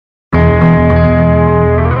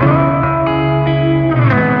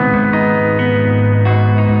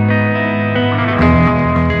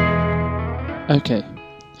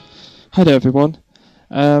Hi there everyone.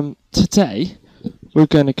 Today we're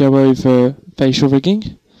going to go over facial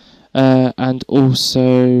rigging and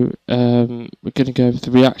also we're going to go over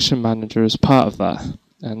the reaction manager as part of that,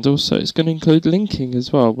 and also it's going to include linking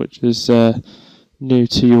as well, which is new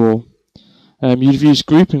to you all. You'd have used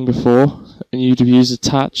grouping before and you'd have used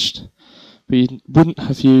attached, but you wouldn't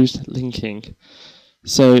have used linking.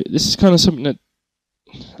 So this is kind of something that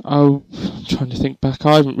I'm trying to think back.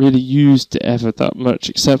 I haven't really used it ever that much,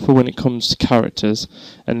 except for when it comes to characters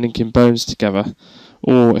and linking bones together,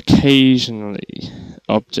 or occasionally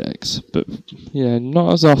objects, but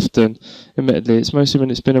not as often. Admittedly, it's mostly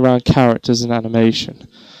when it's been around characters and animation.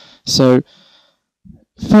 So,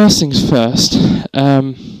 first things first,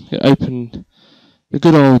 open the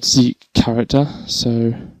good old Zeke character.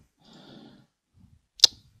 So,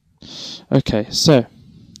 okay, so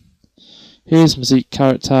here's my Zeke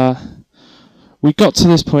character. We got to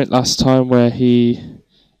this point last time where he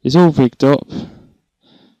is all rigged up,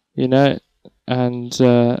 and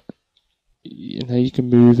you can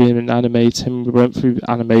move in and animate him. We went through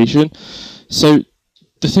animation. So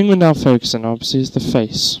the thing we're now focusing on, obviously, is the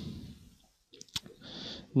face.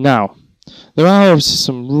 Now, there are obviously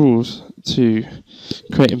some rules to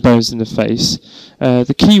creating bones in the face.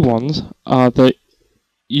 The key ones are that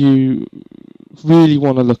you really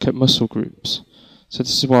want to look at muscle groups. So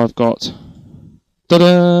this is why I've got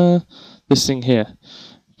this thing here.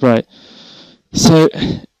 Right. So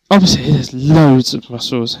obviously there's loads of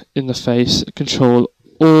muscles in the face that control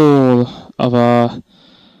all of our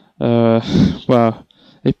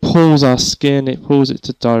it pulls our skin, it pulls it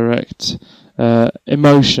to direct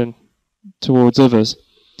emotion towards others,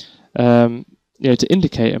 to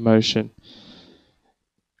indicate emotion.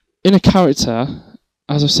 In a character,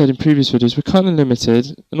 as I've said in previous videos, we're kind of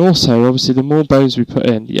limited, and also obviously the more bones we put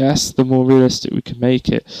in, yes, the more realistic we can make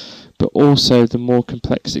it, but also the more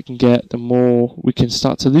complex it can get, the more we can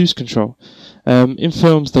start to lose control. In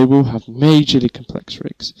films, they will have majorly complex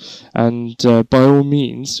rigs, and by all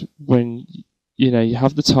means, when you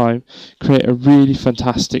have the time, create a really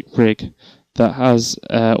fantastic rig that has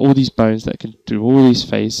all these bones that can do all these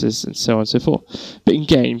faces and so on and so forth. But in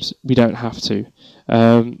games, we don't have to.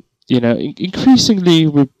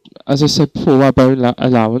 Increasingly, as I said before, our bone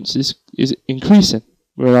allowance is increasing.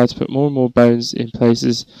 We're allowed to put more and more bones in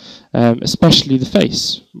places, especially the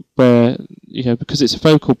face, where because it's a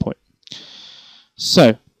focal point.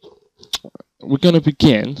 So we're going to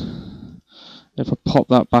begin. If I pop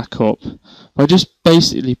that back up, by just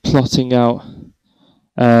basically plotting out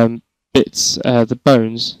bits, the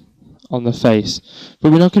bones on the face.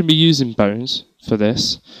 But we're not going to be using bones for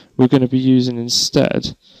this. We're going to be using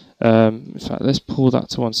instead. In fact, let's pull that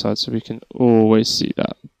to one side so we can always see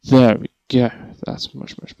that. There we go. That's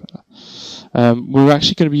much better. We're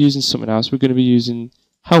actually going to be using something else. We're going to be using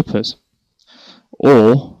helpers,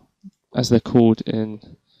 or as they're called in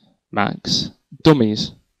Max,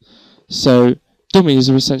 dummies. So dummies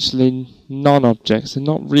are essentially non-objects. They're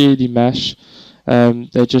not really mesh.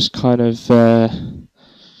 They're just kind of how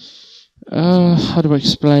do I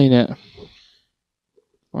explain it?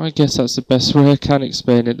 I guess that's the best way I can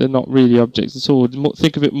explain it. They're not really objects at all.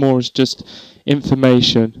 Think of it more as just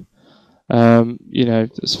information,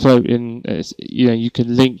 that's floating. You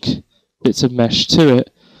can link bits of mesh to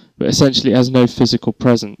it, but essentially it has no physical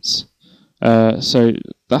presence. So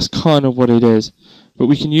that's kind of what it is. But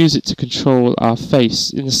we can use it to control our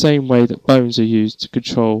face in the same way that bones are used to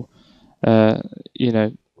control, the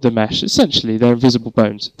mesh. Essentially, they're invisible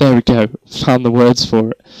bones. There we go. Found the words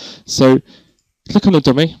for it. So click on the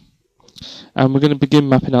dummy, and we're going to begin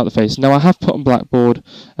mapping out the face. Now I have put on Blackboard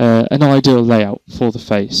an ideal layout for the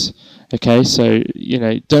face. Okay, so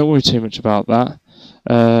don't worry too much about that.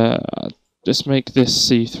 Just make this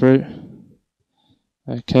see-through.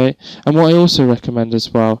 Okay, and what I also recommend as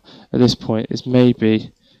well at this point is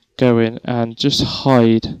maybe go in and just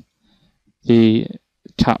hide the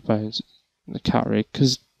cat bones, the cat rig,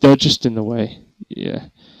 because they're just in the way. Yeah.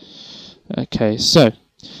 Okay, so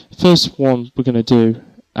first one we're going to do,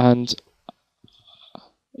 and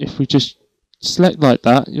if we just select like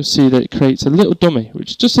that, you'll see that it creates a little dummy, which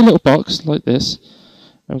is just a little box like this.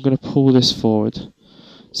 I'm going to pull this forward.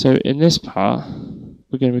 So in this part,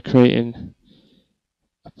 we're going to be creating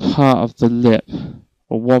a part of the lip,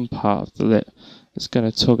 or one part of the lip that's going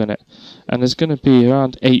to tug on it, and there's going to be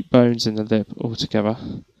around 8 bones in the lip altogether.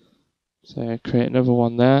 So create another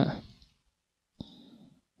one there.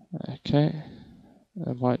 Okay.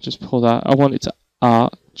 I might just pull that. I want it to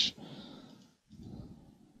arch.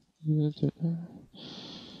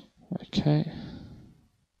 Okay.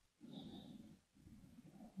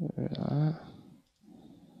 There we are.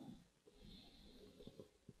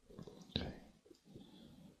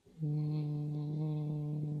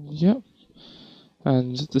 Yep.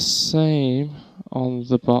 And the same on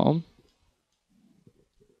the bottom.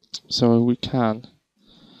 So we can,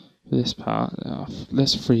 for this part,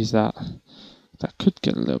 let's freeze that. That could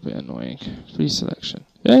get a little bit annoying. Freeze selection.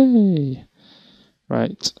 Yay!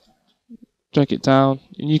 Right. Drag it down,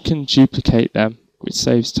 and you can duplicate them, which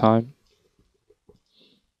saves time.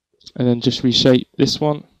 And then just reshape this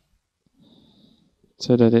one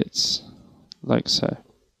so that it's like so.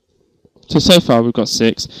 So far we've got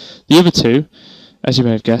 6. The other 2, as you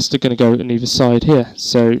may have guessed, are going to go on either side here.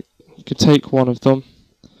 So you can take one of them,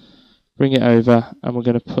 bring it over, and we're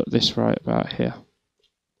going to put this right about here.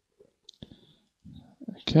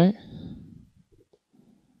 Okay.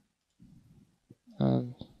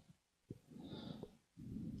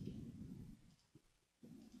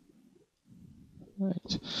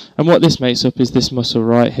 Right. And what this makes up is this muscle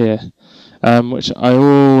right here, which I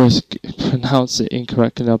always pronounce it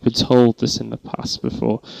incorrectly. I've been told this in the past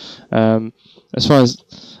before. As far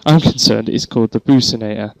as I'm concerned, it's called the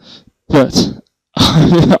buccinator, but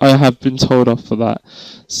I have been told off for that,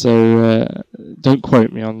 so don't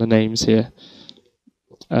quote me on the names here.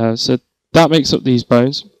 So that makes up these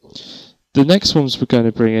bones. The next ones we're going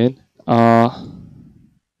to bring in are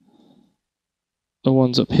the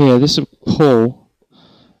ones up here. This is a paw.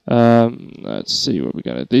 Let's see what we're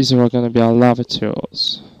going to. These are going to be our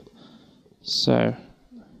lavators. So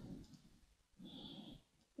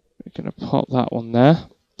we're going to pop that one there,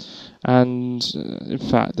 and in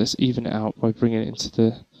fact, let's even it out by bringing it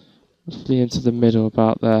into the middle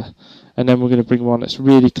about there, and then we're going to bring one that's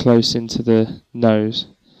really close into the nose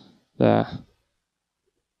there.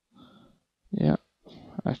 Yeah.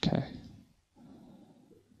 Okay.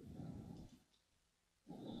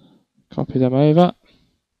 Copy them over.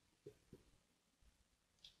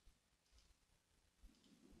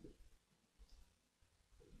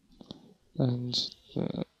 And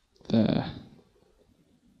there.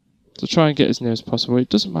 So try and get as near as possible. It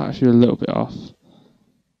doesn't matter if you're a little bit off.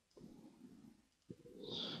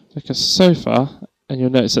 Because so far, and you'll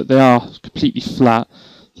notice that they are completely flat,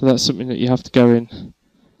 so that's something that you have to go in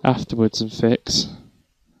afterwards and fix.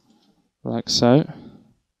 Like so.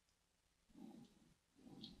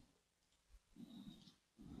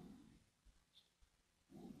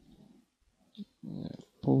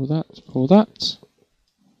 Pull that, pull that.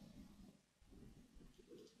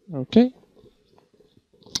 Okay.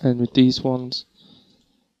 And with these ones,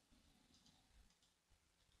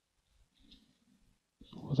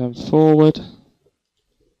 pull them forward.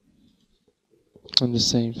 And the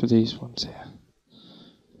same for these ones here.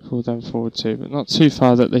 Pull them forward too, but not too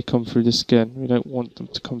far that they come through the skin. We don't want them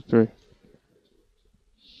to come through.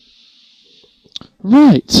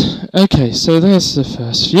 Right, okay, so there's the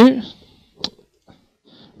first few.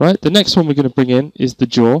 Right, the next one we're going to bring in is the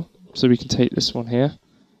jaw. So we can take this one here.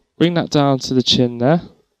 Bring that down to the chin there.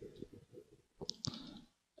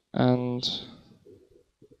 And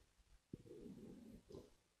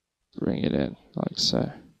bring it in, like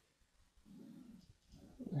so.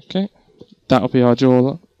 Okay, that'll be our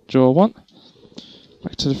jaw one.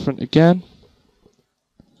 Back to the front again.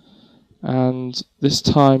 And this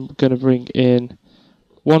time we're going to bring in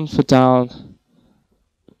one for down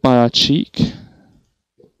by our cheek.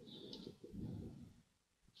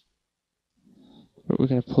 But we're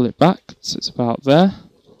going to pull it back, so it's about there.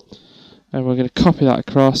 And we're going to copy that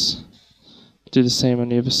across. Do the same on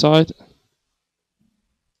the other side.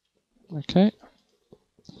 Okay.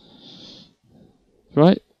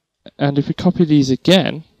 Right. And if we copy these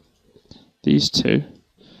again, these two,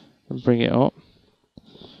 and bring it up,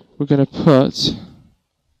 we're going to put,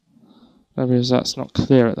 I realize that's not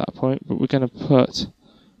clear at that point, but we're going to put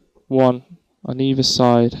one on either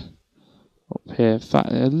side up here. In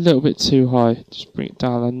fact, a little bit too high. Just bring it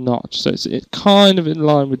down a notch, so it's kind of in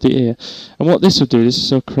line with the ear. And what this will do is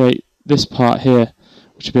this will create this part here,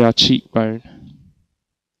 which will be our cheekbone.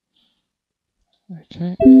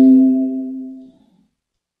 Okay.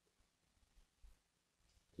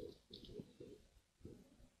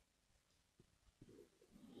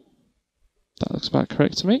 That looks about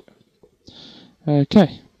correct to me.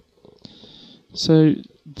 Okay. So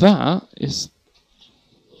that is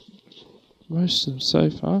most of them so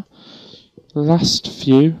far. The last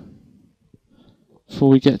few before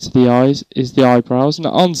we get to the eyes is the eyebrows.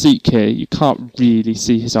 Now on Zeke here you can't really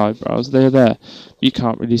see his eyebrows. They're there, but you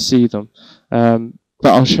can't really see them.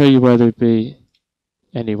 But I'll show you where they'd be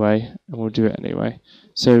anyway, and we'll do it anyway.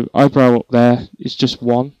 So eyebrow up there is just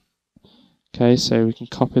one. Okay, so we can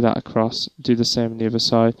copy that across, do the same on the other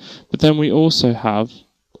side. But then we also have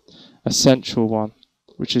a central one,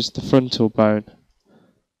 which is the frontal bone.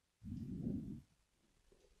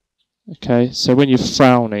 Okay, so when you're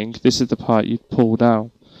frowning, this is the part you pull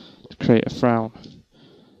down to create a frown.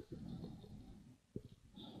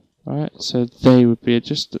 Alright, so they would be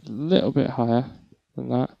just a little bit higher than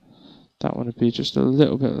that. That one would be just a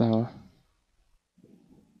little bit lower.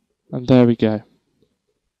 And there we go.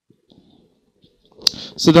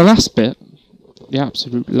 So the last bit, the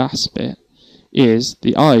absolute last bit, is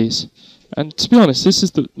the eyes. And to be honest, this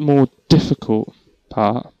is the more difficult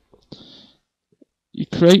part. You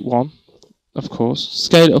create one, of course,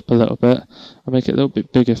 scale it up a little bit, and make it a little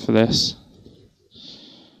bit bigger for this.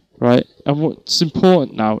 Right, and what's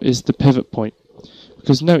important now is the pivot point.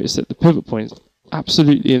 Because notice that the pivot point is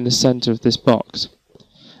absolutely in the centre of this box.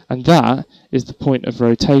 And that is the point of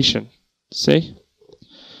rotation. See?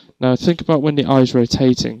 Now think about when the eye is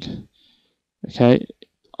rotating. Okay,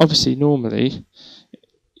 obviously normally,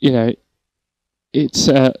 you know, it's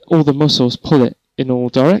all the muscles pull it in all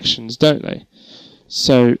directions, don't they?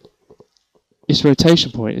 So its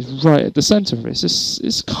rotation point is right at the centre of it.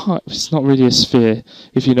 It's not really a sphere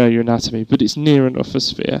if you know your anatomy, but it's near enough a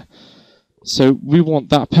sphere. So we want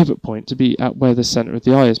that pivot point to be at where the centre of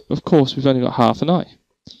the eye is. But of course, we've only got half an eye.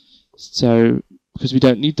 So, because we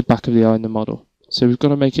don't need the back of the eye in the model. So we've got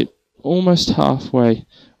to make it almost halfway,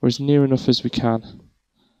 or as near enough as we can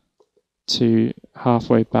to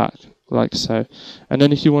halfway back, like so. And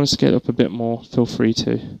then if you want to scale up a bit more, feel free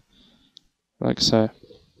to, like so.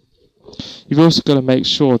 You've also got to make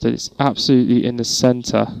sure that it's absolutely in the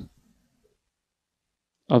centre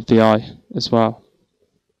of the eye as well.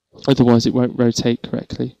 Otherwise it won't rotate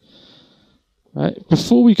correctly. Right.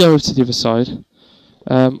 Before we go over to the other side,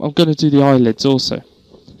 I'm going to do the eyelids also.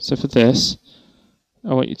 So for this,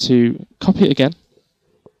 I want you to copy it again.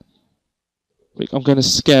 I'm going to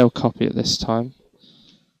scale copy it this time.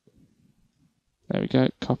 There we go,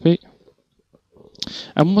 copy.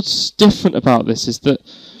 And what's different about this is that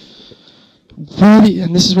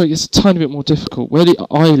and this is where it gets a tiny bit more difficult, where the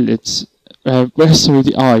eyelids,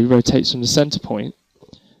 the eye rotates from the centre point,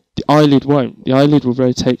 the eyelid won't. The eyelid will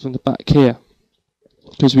rotate from the back here,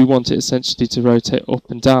 because we want it essentially to rotate up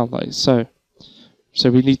and down like so.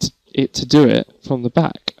 So we need it to do it from the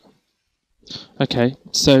back. Okay,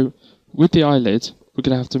 so with the eyelid, we're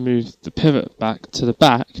going to have to move the pivot back to the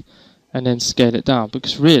back and then scale it down,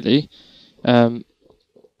 because really,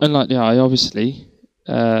 unlike the eye, obviously,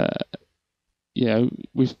 you know,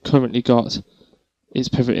 we've currently got its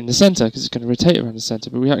pivot in the centre because it's going to rotate around the centre,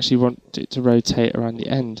 but we actually want it to rotate around the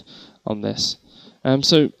end on this.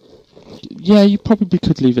 So, yeah, you probably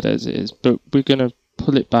could leave it as it is, but we're going to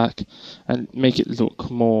pull it back and make it look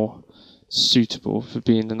more suitable for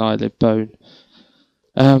being an eyelid bone.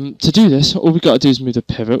 To do this, all we've got to do is move the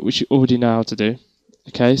pivot, which you already know how to do.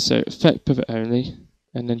 Okay, so effect pivot only,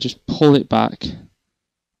 and then just pull it back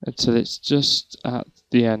until it's just at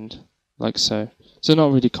the end, like so. So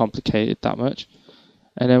not really complicated that much.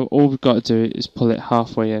 And then all we've got to do is pull it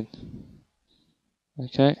halfway in.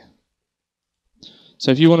 Okay.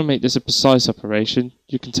 So if you want to make this a precise operation,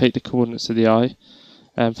 you can take the coordinates of the eye.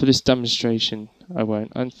 For this demonstration, I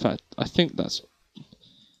won't. In fact, I think that's...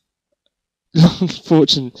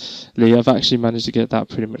 Unfortunately, I've actually managed to get that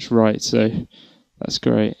pretty much right, so that's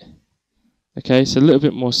great. Okay, so a little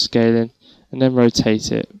bit more scaling, and then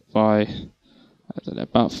rotate it by, I don't know,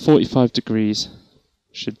 about 45 degrees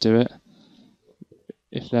should do it.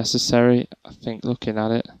 If necessary, I think looking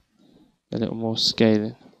at it, a little more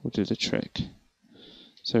scaling will do the trick.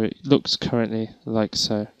 So it looks currently like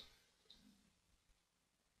so.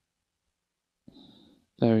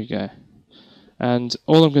 There we go. And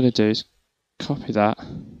all I'm going to do is copy that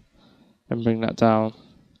and bring that down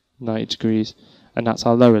 90 degrees, and that's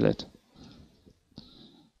our lower lid.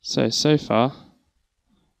 So far,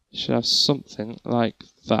 you should have something like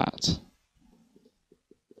that.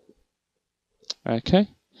 Okay,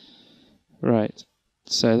 right,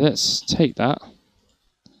 so let's take that,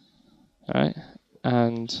 alright,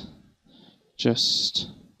 and just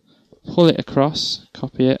pull it across,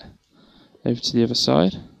 copy it over to the other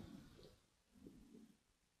side,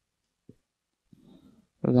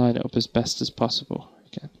 line it up as best as possible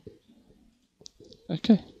again.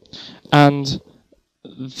 Okay, and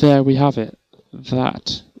there we have it.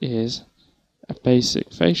 That is a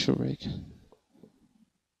basic facial rig.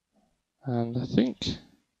 And I think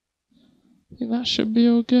that should be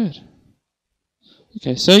all good.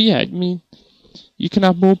 Okay, so yeah, I mean, you can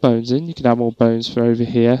add more bones in. You can add more bones for over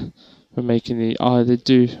here for making the eyelid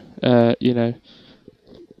do, you know,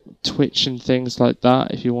 twitch and things like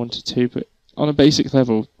that if you wanted to. But on a basic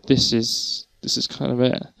level, this is kind of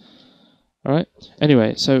it. All right.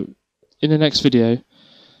 Anyway, so in the next video,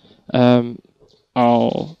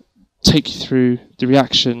 I'll take you through the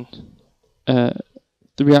reaction the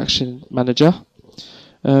reaction manager.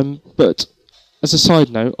 But as a side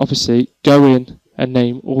note, obviously go in and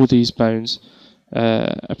name all these bones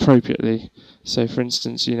appropriately. So for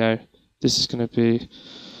instance, this is going to be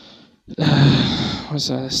what's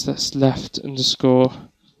that? That's left underscore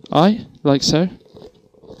I, like so.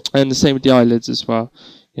 And the same with the eyelids as well.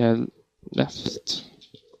 Yeah, left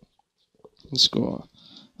underscore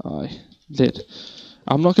I lid.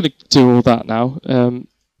 I'm not going to do all that now,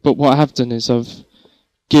 but what I have done is I've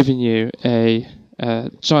given you a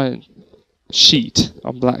giant sheet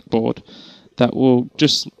on Blackboard that will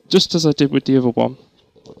just as I did with the other one,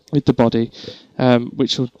 with the body,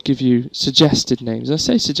 which will give you suggested names. And I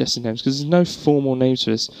say suggested names because there's no formal name to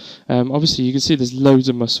this. Obviously, you can see there's loads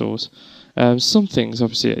of muscles. Some things,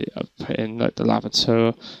 obviously, I've put in like the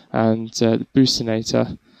lavator and the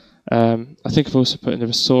buccinator. I think I've also put in the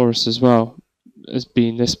rosaurus as well as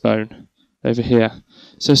being this bone over here.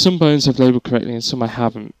 So some bones I've labelled correctly and some I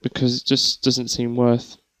haven't, because it just doesn't seem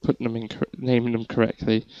worth putting them in, naming them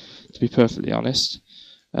correctly, to be perfectly honest.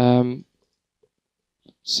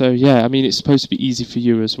 So yeah, I mean, it's supposed to be easy for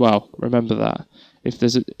you as well. Remember that. If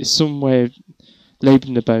there's some way of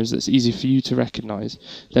labelling the bones that's easy for you to recognise,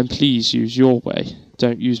 then please use your way.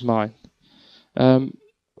 Don't use mine.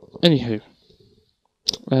 Anywho,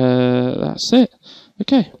 that's it.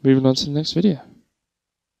 Okay, moving on to the next video.